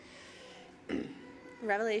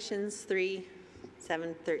Revelations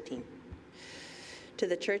 3:7-13. To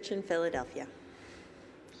the church in Philadelphia.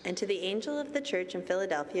 And to the angel of the church in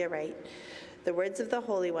Philadelphia write, the words of the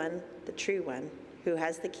Holy One, the true one, who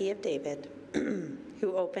has the key of David,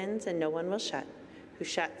 who opens and no one will shut, who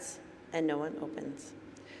shuts and no one opens.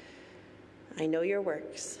 I know your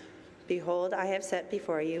works. Behold, I have set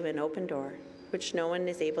before you an open door, which no one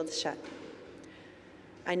is able to shut.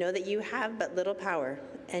 I know that you have but little power,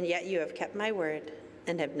 and yet you have kept my word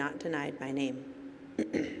and have not denied my name.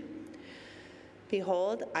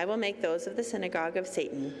 Behold, I will make those of the synagogue of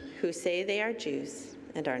Satan who say they are Jews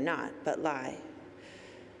and are not, but lie.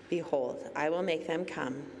 Behold, I will make them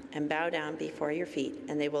come and bow down before your feet,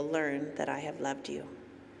 and they will learn that I have loved you.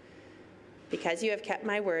 Because you have kept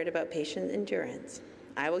my word about patient endurance,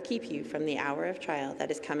 I will keep you from the hour of trial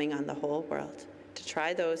that is coming on the whole world, to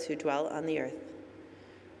try those who dwell on the earth.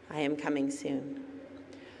 I am coming soon.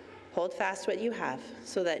 Hold fast what you have,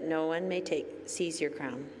 so that no one may seize your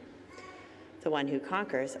crown. The one who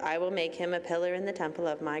conquers, I will make him a pillar in the temple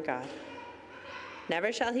of my God.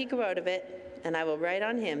 Never shall he go out of it, and I will write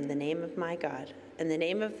on him the name of my God, and the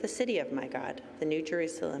name of the city of my God, the New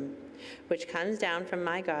Jerusalem, which comes down from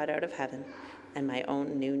my God out of heaven, and my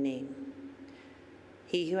own new name.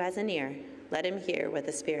 He who has an ear, let him hear what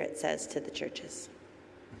the Spirit says to the churches.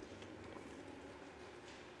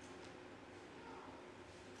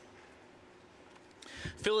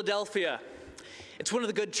 Philadelphia. It's one of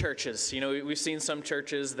the good churches. We've seen some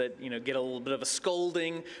churches that, get a little bit of a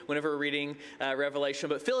scolding whenever we're reading Revelation,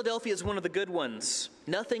 but Philadelphia is one of the good ones.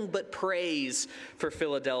 Nothing but praise for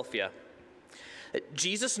Philadelphia.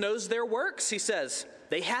 Jesus knows their works, he says.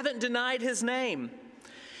 They haven't denied his name.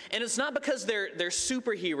 And it's not because they're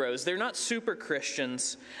superheroes. They're not super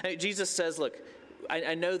Christians. Jesus says, look,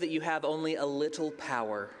 I know that you have only a little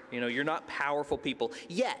power. You're not powerful people.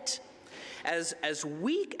 Yet, as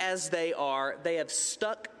weak as they are, they have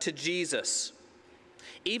stuck to Jesus.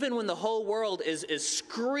 Even when the whole world is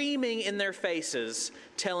screaming in their faces,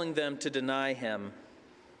 telling them to deny him.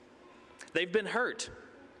 They've been hurt,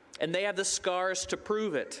 and they have the scars to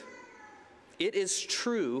prove it. It is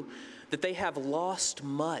true that they have lost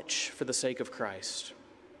much for the sake of Christ.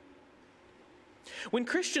 When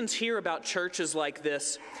Christians hear about churches like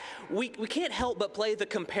this, we can't help but play the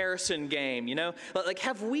comparison game, Like,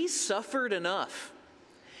 have we suffered enough?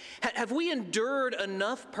 Have we endured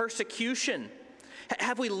enough persecution?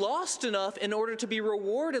 Have we lost enough in order to be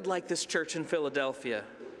rewarded like this church in Philadelphia?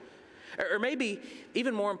 Or maybe,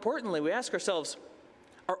 even more importantly, we ask ourselves,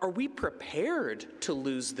 are we prepared to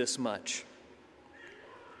lose this much?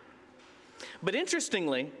 But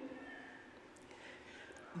interestingly,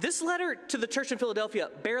 this letter to the church in Philadelphia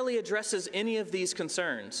barely addresses any of these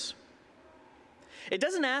concerns. It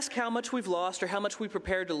doesn't ask how much we've lost or how much we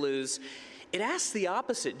prepared to lose. It asks the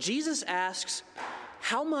opposite. Jesus asks,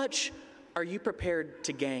 how much are you prepared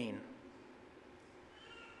to gain?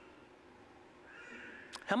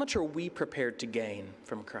 How much are we prepared to gain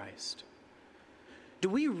from Christ? Do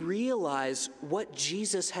we realize what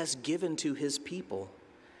Jesus has given to his people?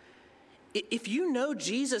 If you know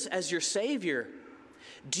Jesus as your Savior,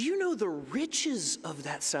 do you know the riches of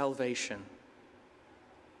that salvation?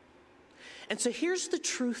 And so here's the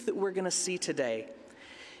truth that we're going to see today.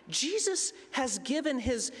 Jesus has given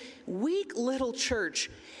his weak little church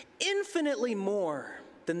infinitely more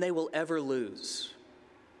than they will ever lose.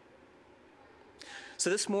 So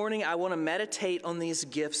this morning, I want to meditate on these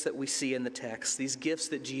gifts that we see in the text, these gifts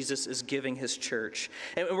that Jesus is giving his church.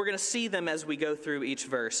 And we're going to see them as we go through each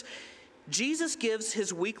verse. Jesus gives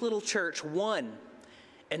his weak little church, 1,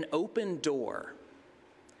 an open door,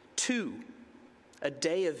 2, a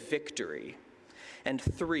day of victory, and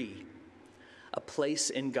 3, a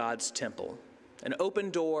place in God's temple. An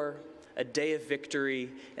open door, a day of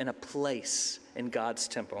victory, and a place in God's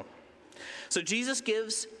temple. So Jesus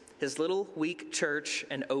gives his little weak church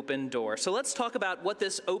an open door. So let's talk about what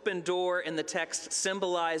this open door in the text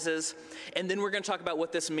symbolizes, and then we're going to talk about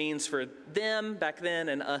what this means for them back then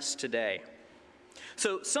and us today.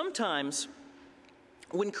 So sometimes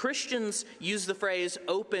when Christians use the phrase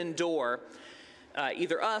open door,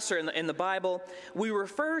 either us or in the Bible, we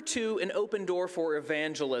refer to an open door for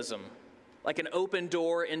evangelism, like an open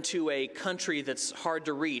door into a country that's hard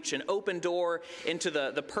to reach, an open door into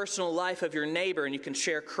the personal life of your neighbor, and you can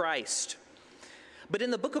share Christ. But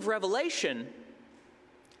in the book of Revelation,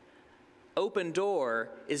 open door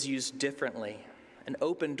is used differently. An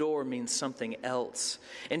open door means something else.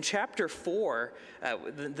 In chapter 4,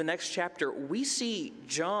 the next chapter, we see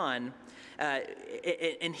John,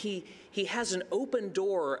 and he has an open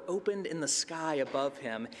door opened in the sky above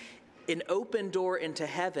him. an open door into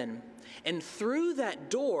heaven. And through that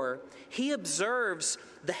door, he observes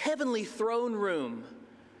the heavenly throne room,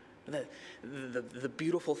 the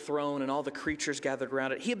beautiful throne and all the creatures gathered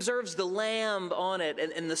around it. He observes the Lamb on it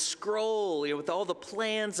and the scroll, with all the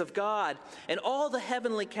plans of God and all the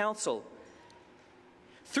heavenly counsel.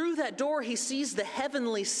 Through that door, he sees the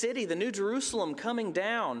heavenly city, the New Jerusalem, coming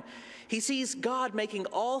down. He sees God making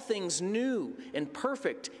all things new and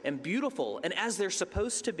perfect and beautiful and as they're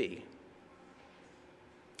supposed to be.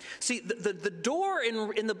 See, the door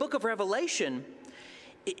in the book of Revelation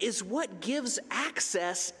is what gives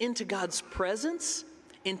access into God's presence,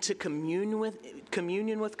 into communion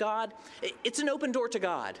with God. It's an open door to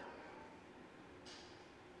God.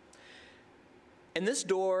 And this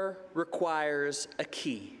door requires a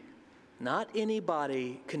key. Not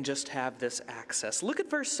anybody can just have this access. Look at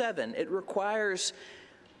verse 7. It requires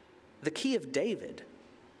the key of David.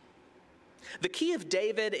 The key of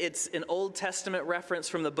David, it's an Old Testament reference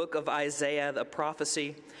from the book of Isaiah, the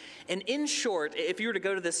prophecy. And in short, if you were to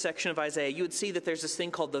go to this section of Isaiah, you would see that there's this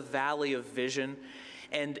thing called the Valley of Vision.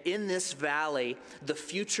 And in this valley, the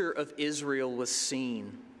future of Israel was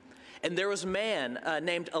seen. And there was a man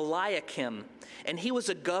named Eliakim, and he was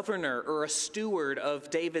a governor or a steward of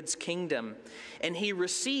David's kingdom. And he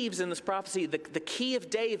receives in this prophecy the key of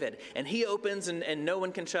David, and he opens and no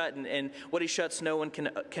one can shut, and what he shuts no one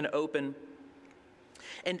can open.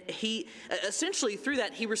 And he, essentially through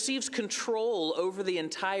that, he receives control over the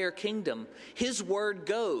entire kingdom. His word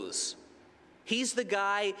goes. He's the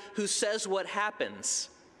guy who says what happens.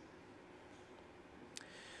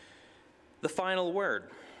 The final word.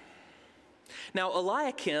 Now,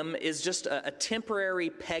 Eliakim is just a temporary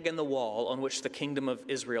peg in the wall on which the kingdom of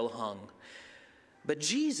Israel hung. But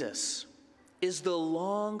Jesus is the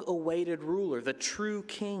long-awaited ruler, the true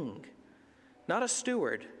king, not a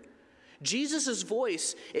steward. Jesus'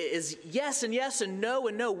 voice is yes and yes and no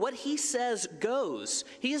and no. What he says goes.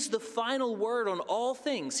 He is the final word on all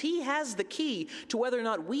things. He has the key to whether or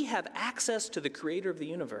not we have access to the creator of the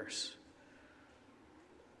universe.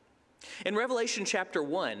 In Revelation chapter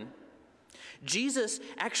 1, Jesus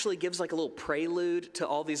actually gives like a little prelude to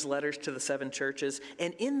all these letters to the 7 churches.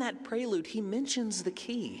 And in that prelude, he mentions the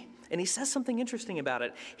key. And he says something interesting about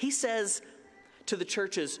it. He says to the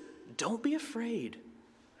churches, don't be afraid.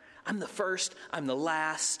 I'm the first, I'm the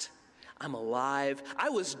last, I'm alive. I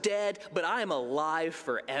was dead, but I am alive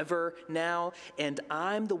forever now. And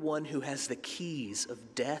I'm the one who has the keys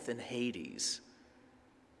of death and Hades.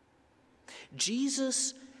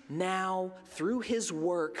 Jesus now, through his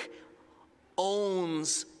work,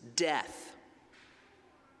 owns death.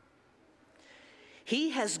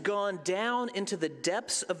 He has gone down into the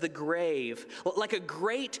depths of the grave like a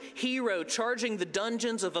great hero charging the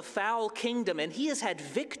dungeons of a foul kingdom, and he has had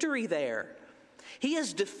victory there. He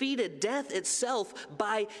has defeated death itself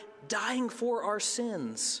by dying for our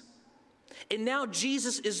sins. And now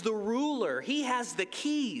Jesus is the ruler. He has the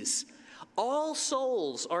keys. All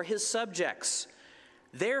souls are his subjects.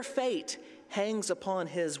 Their fate hangs upon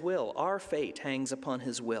his will. Our fate hangs upon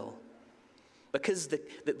his will. Because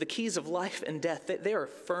the keys of life and death, they are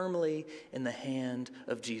firmly in the hand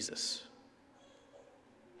of Jesus.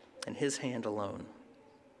 And his hand alone.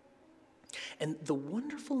 And the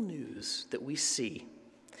wonderful news that we see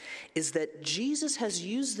is that Jesus has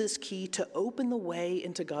used this key to open the way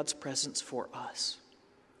into God's presence for us.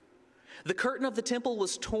 The curtain of the temple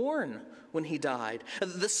was torn when he died.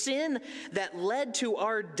 The sin that led to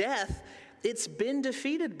our death, it's been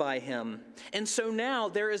defeated by him. And so now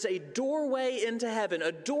there is a doorway into heaven,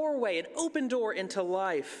 a doorway, an open door into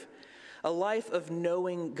life, a life of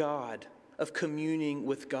knowing God, of communing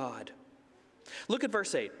with God. Look at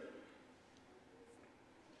verse 8.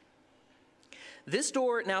 This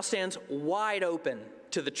door now stands wide open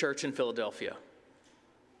to the church in Philadelphia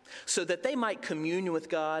so that they might commune with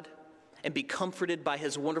God and be comforted by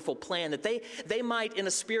his wonderful plan, that they might, in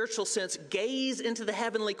a spiritual sense, gaze into the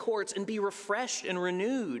heavenly courts and be refreshed and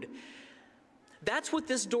renewed. That's what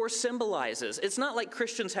this door symbolizes. It's not like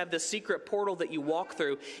Christians have this secret portal that you walk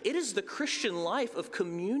through. It is the Christian life of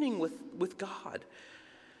communing with God.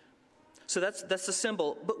 So that's the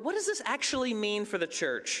symbol. But what does this actually mean for the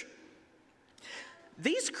church?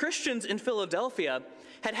 These Christians in Philadelphia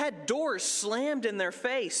had had doors slammed in their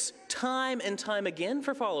face time and time again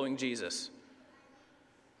for following Jesus.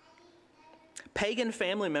 Pagan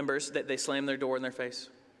family members, that they slammed their door in their face.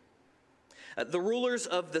 The rulers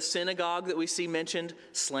of the synagogue that we see mentioned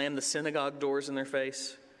slammed the synagogue doors in their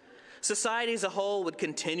face. Society as a whole would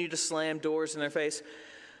continue to slam doors in their face.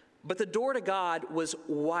 But the door to God was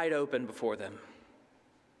wide open before them.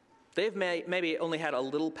 They've maybe only had a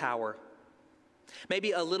little power.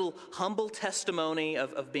 Maybe a little humble testimony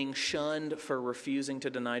of being shunned for refusing to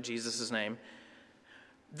deny Jesus' name.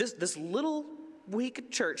 This little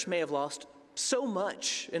weak church may have lost so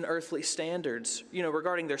much in earthly standards,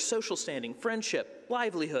 regarding their social standing, friendship,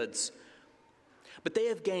 livelihoods. But they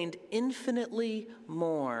have gained infinitely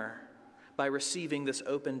more by receiving this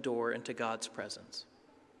open door into God's presence.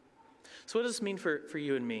 So what does this mean for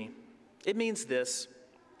you and me? It means this.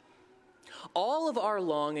 All of our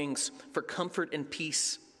longings for comfort and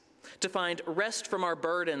peace, to find rest from our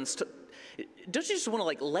burdens, don't you just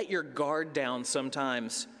want to let your guard down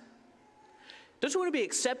sometimes? Don't you want to be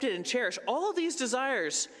accepted and cherished? All of these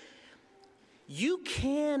desires, you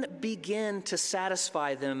can begin to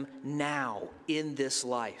satisfy them now in this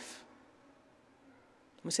life.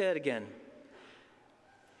 Let me say that again.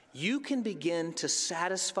 You can begin to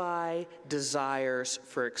satisfy desires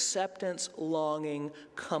for acceptance, longing,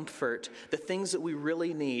 comfort, the things that we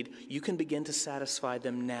really need. You can begin to satisfy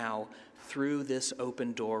them now through this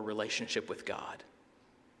open door relationship with God.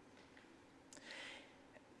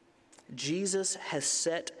 Jesus has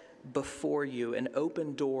set before you an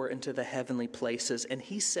open door into the heavenly places, and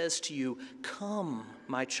he says to you, "Come,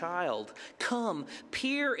 my child, come,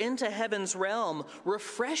 peer into heaven's realm,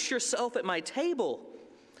 refresh yourself at my table.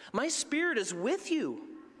 My Spirit is with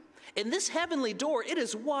you. In this heavenly door, it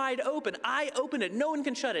is wide open. I open it. No one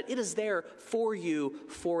can shut it. It is there for you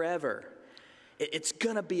forever. It's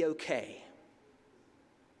going to be okay."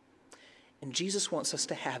 And Jesus wants us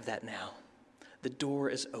to have that now. The door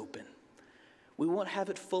is open. We won't have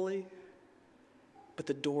it fully, but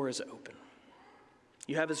the door is open.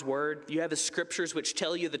 You have his word. You have his scriptures which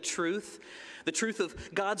tell you the truth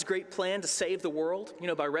of God's great plan to save the world,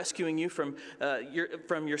 by rescuing you from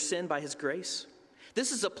your sin by his grace.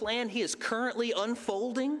 This is a plan he is currently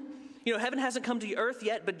unfolding. Heaven hasn't come to the earth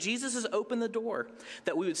yet, but Jesus has opened the door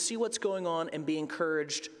that we would see what's going on and be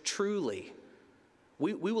encouraged truly.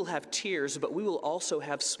 We will have tears, but we will also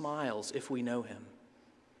have smiles if we know him.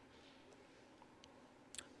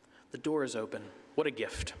 The door is open. What a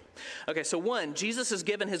gift. Okay, so 1, Jesus has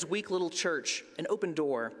given his weak little church an open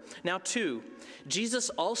door. Now 2, Jesus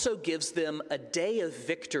also gives them a day of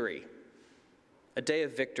victory. A day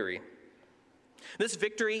of victory. This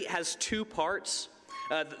victory has 2 parts.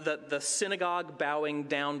 The synagogue bowing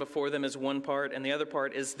down before them is one part, and the other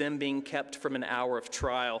part is them being kept from an hour of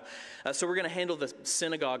trial. So we're going to handle the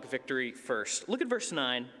synagogue victory first. Look at verse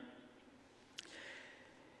 9.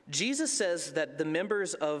 Jesus says that the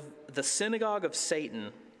members of the synagogue of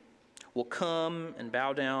Satan will come and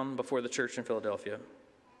bow down before the church in Philadelphia.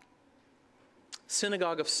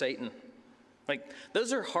 Synagogue of Satan.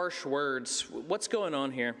 Those are harsh words. What's going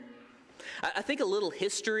on here? I think a little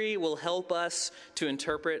history will help us to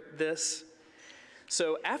interpret this.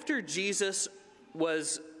 So after Jesus'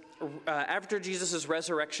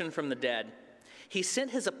 resurrection from the dead, he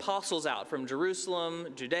sent his apostles out from Jerusalem,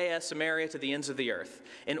 Judea, Samaria, to the ends of the earth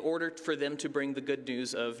in order for them to bring the good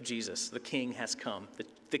news of Jesus. The king has come.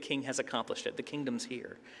 The king has accomplished it. The kingdom's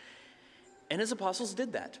here. And his apostles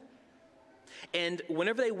did that. And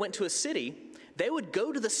whenever they went to a city, they would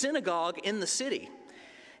go to the synagogue in the city.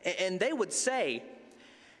 And they would say,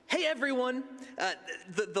 "Hey everyone,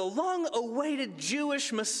 the long-awaited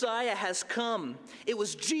Jewish Messiah has come. It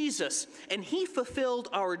was Jesus, and he fulfilled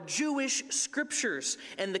our Jewish scriptures,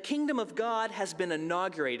 and the kingdom of God has been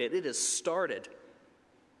inaugurated. It has started."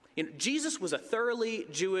 Jesus was a thoroughly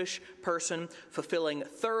Jewish person fulfilling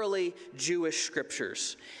thoroughly Jewish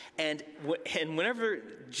scriptures. And whenever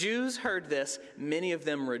Jews heard this, many of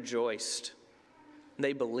them rejoiced.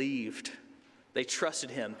 They believed. They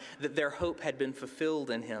trusted him, that their hope had been fulfilled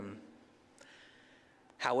in him.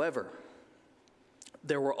 However,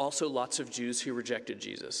 there were also lots of Jews who rejected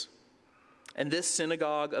Jesus. And this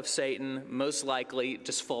synagogue of Satan most likely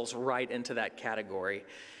just falls right into that category.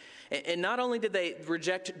 And not only did they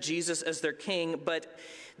reject Jesus as their king, but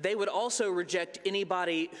they would also reject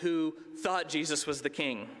anybody who thought Jesus was the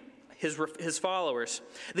king, his followers.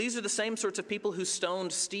 These are the same sorts of people who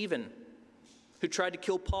stoned Stephen, who tried to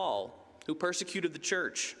kill Paul, who persecuted the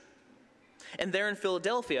church. And there in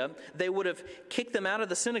Philadelphia, they would have kicked them out of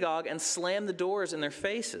the synagogue and slammed the doors in their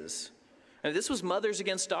faces. And this was mothers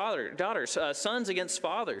against daughters, sons against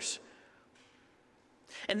fathers.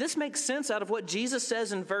 And this makes sense out of what Jesus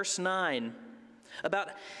says in verse 9 about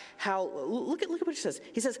how, look at what he says.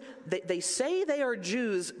 He says, they say they are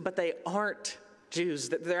Jews, but they aren't Jews.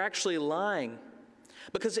 They're actually lying.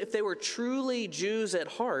 Because if they were truly Jews at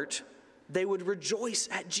heart, they would rejoice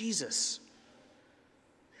at Jesus.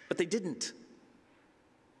 But they didn't.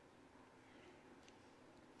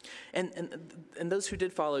 And those who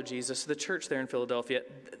did follow Jesus, the church there in Philadelphia,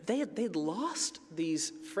 they'd lost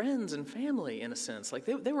these friends and family in a sense. Like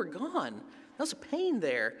they were gone. That was a pain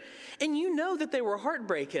there. And you know that they were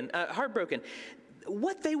heartbroken.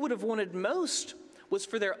 What they would have wanted most was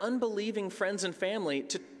for their unbelieving friends and family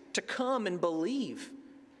to come and believe,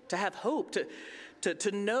 to have hope,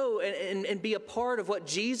 to know and be a part of what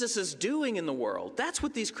Jesus is doing in the world. That's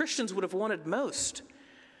what these Christians would have wanted most.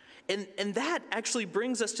 And that actually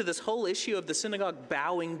brings us to this whole issue of the synagogue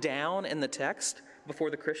bowing down in the text before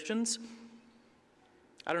the Christians.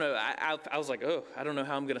 I don't know, I was like, I don't know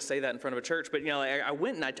how I'm going to say that in front of a church. But, I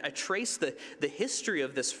went and I traced the history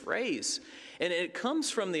of this phrase. And it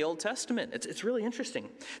comes from the Old Testament. It's really interesting.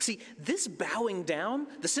 See, this bowing down,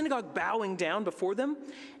 the synagogue bowing down before them,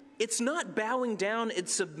 it's not bowing down in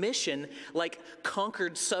submission like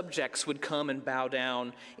conquered subjects would come and bow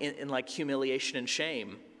down in like humiliation and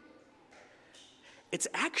shame. It's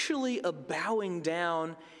actually a bowing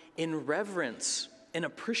down in reverence and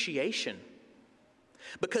appreciation.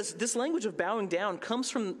 Because this language of bowing down comes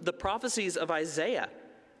from the prophecies of Isaiah,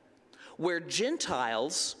 where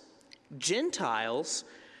Gentiles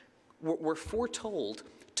were foretold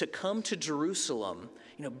to come to Jerusalem,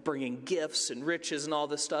 bringing gifts and riches and all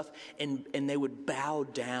this stuff, and they would bow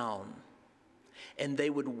down, and they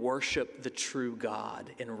would worship the true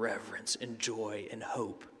God in reverence and joy and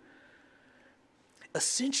hope.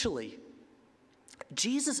 Essentially,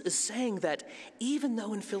 Jesus is saying that even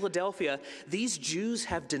though in Philadelphia these Jews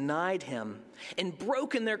have denied him and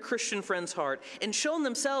broken their Christian friend's heart and shown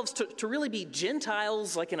themselves to really be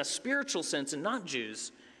Gentiles, like in a spiritual sense, and not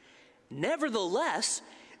Jews, nevertheless,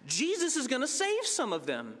 Jesus is going to save some of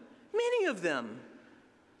them, many of them.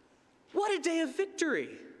 What a day of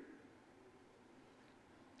victory.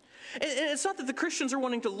 And it's not that the Christians are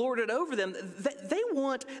wanting to lord it over them. They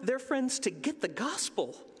want their friends to get the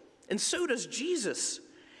gospel. And so does Jesus.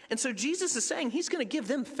 And so Jesus is saying he's going to give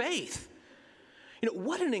them faith.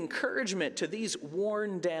 What an encouragement to these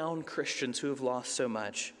worn down Christians who have lost so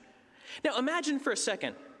much. Now imagine for a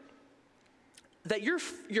second that your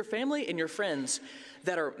family and your friends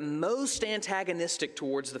that are most antagonistic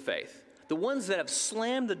towards the faith, the ones that have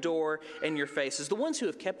slammed the door in your faces, the ones who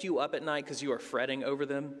have kept you up at night because you are fretting over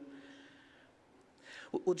them.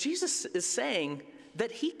 Well, Jesus is saying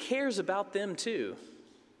that he cares about them too,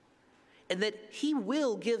 and that he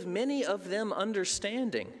will give many of them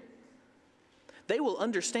understanding. They will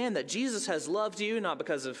understand that Jesus has loved you, not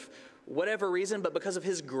because of whatever reason, but because of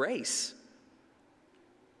his grace.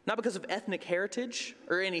 Not because of ethnic heritage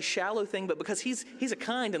or any shallow thing, but because he's a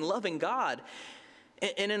kind and loving God.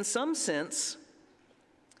 And in some sense,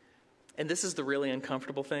 and this is the really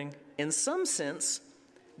uncomfortable thing, in some sense,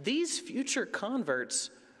 these future converts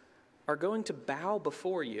are going to bow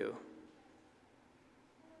before you.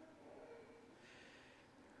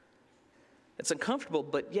 It's uncomfortable,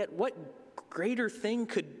 but yet what greater thing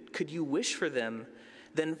could you wish for them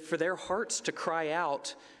than for their hearts to cry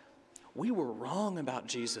out, "We were wrong about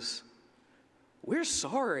Jesus. We're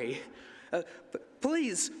sorry. But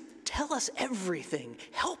please tell us everything.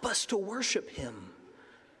 Help us to worship him."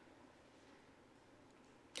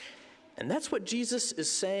 And that's what Jesus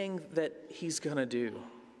is saying that he's going to do.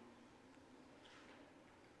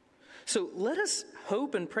 So let us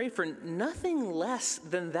hope and pray for nothing less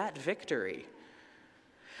than that victory.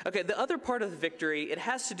 Okay, the other part of the victory, it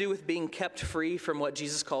has to do with being kept free from what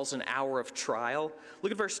Jesus calls an hour of trial.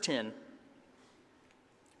 Look at verse 10.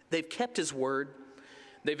 They've kept his word,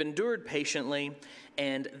 they've endured patiently,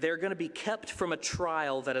 and they're going to be kept from a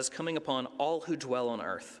trial that is coming upon all who dwell on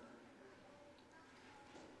earth.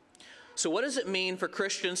 So what does it mean for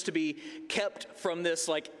Christians to be kept from this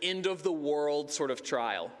end of the world sort of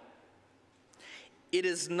trial? It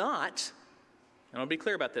is not, and I'll be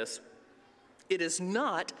clear about this, it is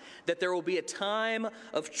not that there will be a time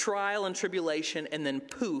of trial and tribulation and then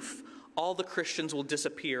poof, all the Christians will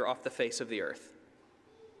disappear off the face of the earth.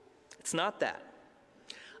 It's not that.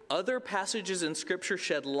 Other passages in Scripture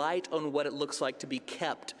shed light on what it looks like to be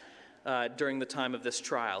kept during the time of this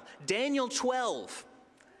trial. Daniel 12,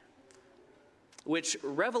 which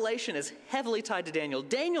Revelation is heavily tied to Daniel.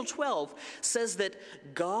 Daniel 12 says that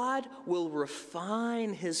God will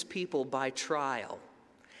refine his people by trial,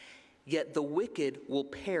 yet the wicked will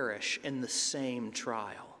perish in the same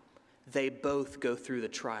trial. They both go through the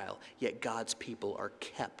trial, yet God's people are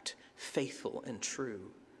kept faithful and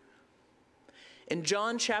true. In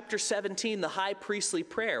John chapter 17, the high priestly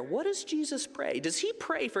prayer, what does Jesus pray? Does he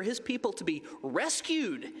pray for his people to be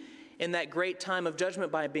rescued in that great time of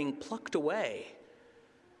judgment by being plucked away?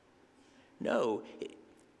 No.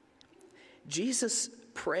 Jesus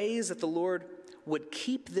prays that the Lord would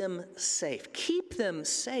keep them safe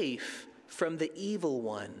from the evil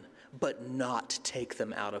one, but not take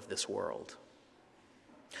them out of this world.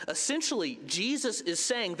 Essentially, Jesus is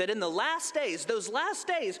saying that in the last days, those last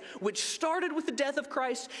days which started with the death of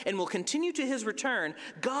Christ and will continue to his return,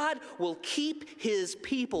 God will keep his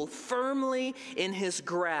people firmly in his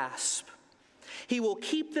grasp. He will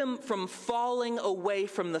keep them from falling away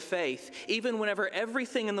from the faith, even whenever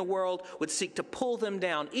everything in the world would seek to pull them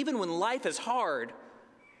down, even when life is hard,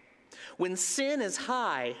 when sin is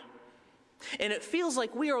high, and it feels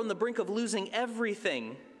like we are on the brink of losing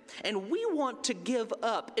everything. And we want to give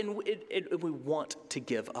up, and we want to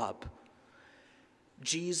give up.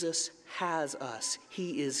 Jesus has us.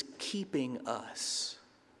 He is keeping us.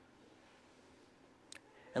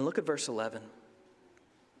 And look at verse 11.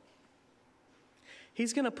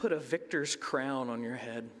 He's going to put a victor's crown on your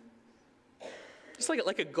head. It's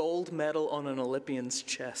like a gold medal on an Olympian's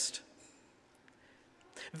chest.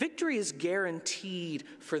 Victory is guaranteed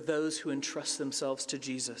for those who entrust themselves to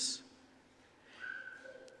Jesus.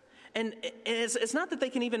 And it's not that they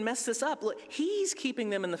can even mess this up. Look, he's keeping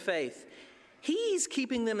them in the faith. He's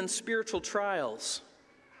keeping them in spiritual trials.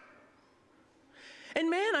 And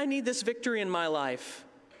man, I need this victory in my life.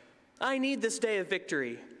 I need this day of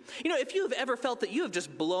victory. You know, if you have ever felt that you have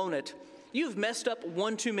just blown it, you have messed up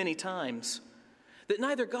one too many times, that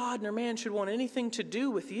neither God nor man should want anything to do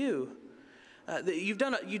with you, that you've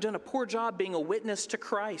done a poor job being a witness to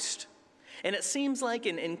Christ. And it seems like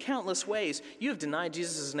in countless ways, you have denied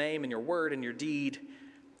Jesus' name and your word and your deed.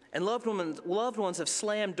 And loved ones have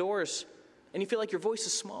slammed doors, and you feel like your voice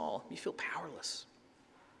is small. You feel powerless.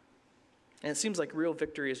 And it seems like real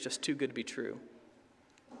victory is just too good to be true.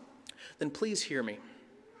 Then please hear me.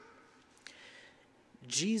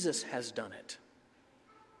 Jesus has done it.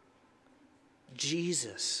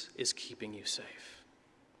 Jesus is keeping you safe.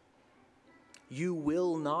 You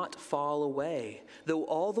will not fall away. Though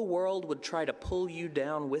all the world would try to pull you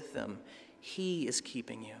down with them, he is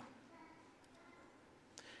keeping you.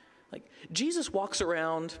 Like, Jesus walks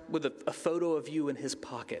around with a photo of you in his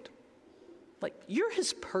pocket. Like, you're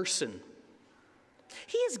his person.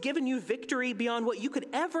 He has given you victory beyond what you could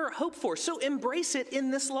ever hope for, so embrace it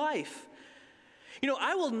in this life. You know,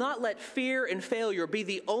 I will not let fear and failure be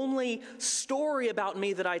the only story about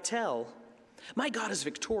me that I tell. My God is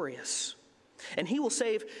victorious. And he will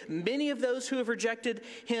save many of those who have rejected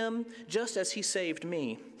him, just as he saved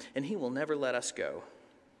me. And he will never let us go.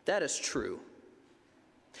 That is true.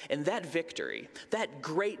 And that victory, that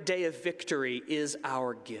great day of victory, is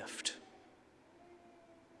our gift.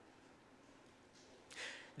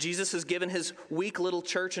 Jesus has given his weak little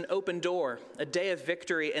church an open door, a day of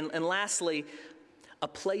victory, and lastly, a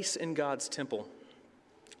place in God's temple.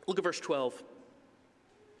 Look at verse 12.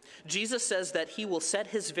 Jesus says that he will set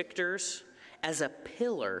his victors as a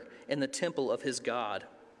pillar in the temple of his God,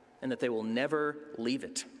 and that they will never leave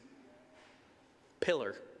it.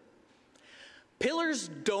 Pillar. Pillars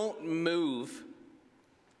don't move.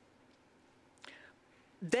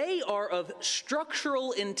 They are of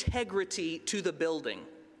structural integrity to the building.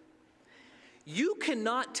 You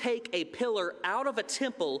cannot take a pillar out of a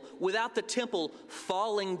temple without the temple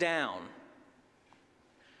falling down.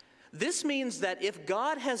 This means that if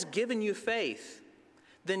God has given you faith,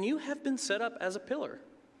 then you have been set up as a pillar.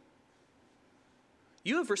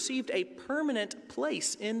 You have received a permanent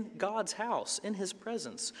place in God's house, in his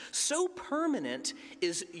presence. So permanent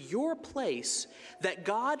is your place that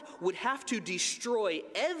God would have to destroy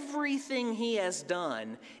everything he has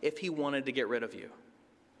done if he wanted to get rid of you.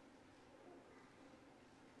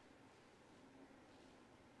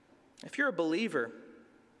 If you're a believer,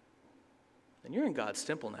 then you're in God's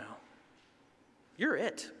temple now. You're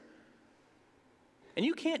it. And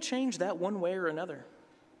you can't change that one way or another.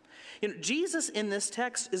 You know, Jesus in this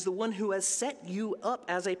text is the one who has set you up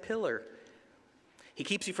as a pillar. He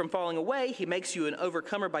keeps you from falling away. He makes you an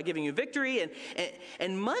overcomer by giving you victory.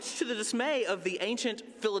 And much to the dismay of the ancient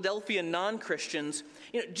Philadelphia non-Christians,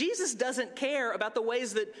 you know, Jesus doesn't care about the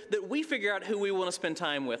ways that we figure out who we want to spend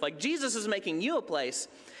time with. Like, Jesus is making you a place,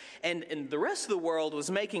 and the rest of the world was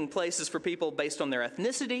making places for people based on their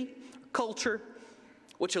ethnicity, culture,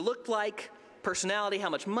 what you looked like, personality, how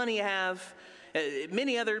much money you have,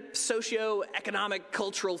 many other socio-economic,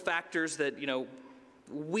 cultural factors that, you know,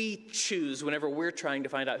 we choose whenever we're trying to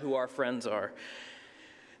find out who our friends are.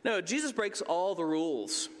 No, Jesus breaks all the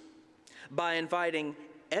rules by inviting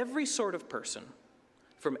every sort of person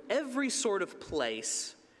from every sort of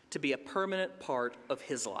place to be a permanent part of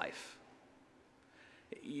his life.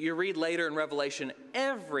 You read later in Revelation,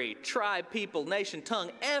 every tribe, people, nation,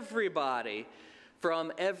 tongue, everybody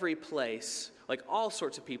from every place. Like all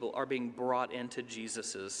sorts of people are being brought into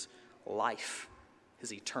Jesus' life,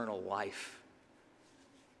 his eternal life.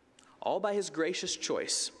 All by his gracious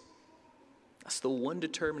choice. That's the one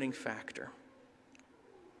determining factor.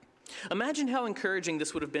 Imagine how encouraging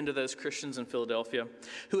this would have been to those Christians in Philadelphia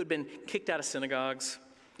who had been kicked out of synagogues,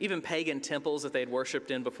 even pagan temples that they had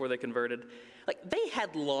worshipped in before they converted. Like, they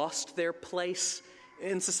had lost their place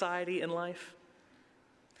in society and life.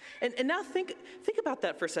 And now think about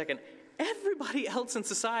that for a second. Everybody else in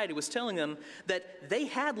society was telling them that they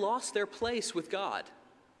had lost their place with God.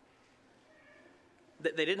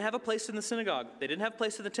 That they didn't have a place in the synagogue. They didn't have a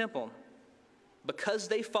place in the temple. Because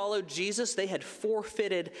they followed Jesus, they had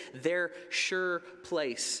forfeited their sure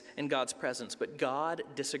place in God's presence. But God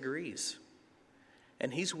disagrees.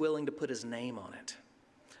 And he's willing to put his name on it.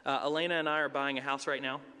 Elena and I are buying a house right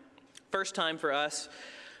now. First time for us.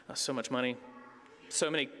 So much money. So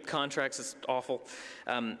many contracts, it's awful.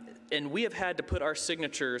 And we have had to put our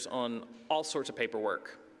signatures on all sorts of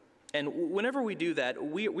paperwork. And whenever we do that,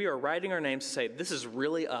 we are writing our names to say, this is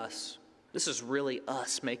really us. This is really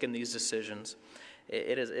us making these decisions.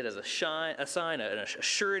 It is a sign, a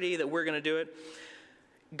surety that we're going to do it.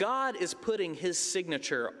 God is putting his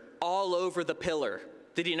signature all over the pillar.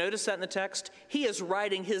 Did you notice that in the text? He is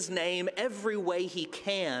writing his name every way he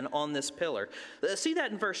can on this pillar. See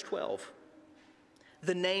that in verse 12.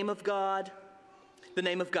 The name of God, the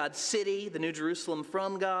name of God's city, the New Jerusalem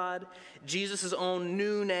from God, Jesus' own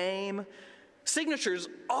new name. Signatures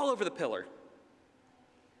all over the pillar.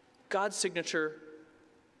 God's signature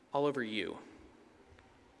all over you.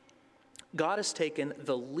 God has taken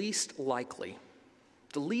the least likely,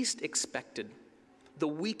 the least expected, the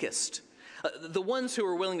weakest, the ones who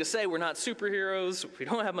are willing to say we're not superheroes, we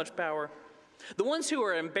don't have much power, the ones who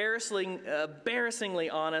are embarrassingly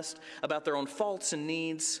honest about their own faults and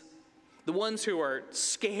needs, the ones who are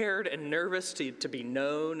scared and nervous to be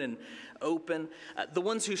known and open, the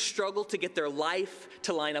ones who struggle to get their life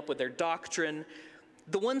to line up with their doctrine,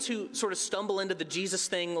 the ones who sort of stumble into the Jesus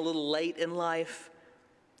thing a little late in life,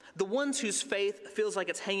 the ones whose faith feels like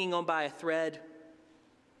it's hanging on by a thread.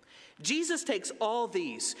 Jesus takes all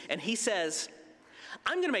these and he says,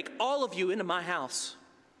 I'm going to make all of you into my house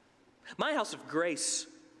of grace.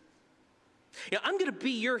 You know, I'm going to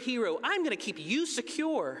be your hero. I'm going to keep you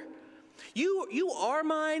secure. You are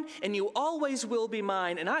mine and you always will be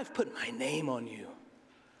mine, and I've put my name on you.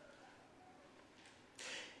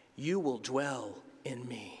 You will dwell in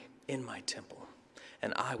me, in my temple,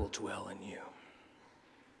 and I will dwell in you.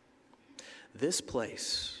 This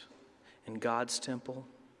place in God's temple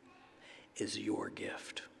is your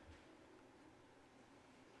gift.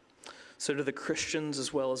 So to the Christians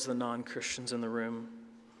as well as the non-Christians in the room,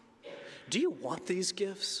 do you want these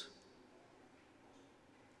gifts?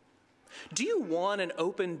 Do you want an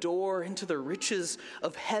open door into the riches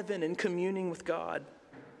of heaven and communing with God?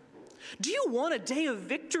 Do you want a day of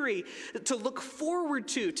victory to look forward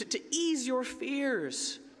to ease your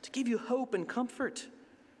fears, to give you hope and comfort?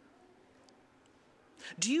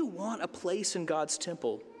 Do you want a place in God's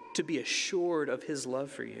temple to be assured of his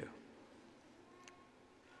love for you?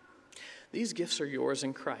 These gifts are yours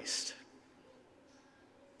in Christ.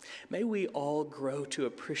 May we all grow to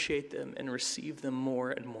appreciate them and receive them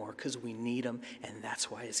more and more because we need them, and that's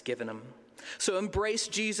why he's given them. So embrace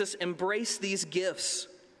Jesus, embrace these gifts,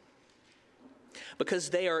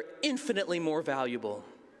 because they are infinitely more valuable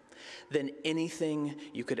than anything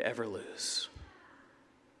you could ever lose.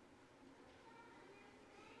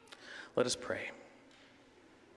 Let us pray.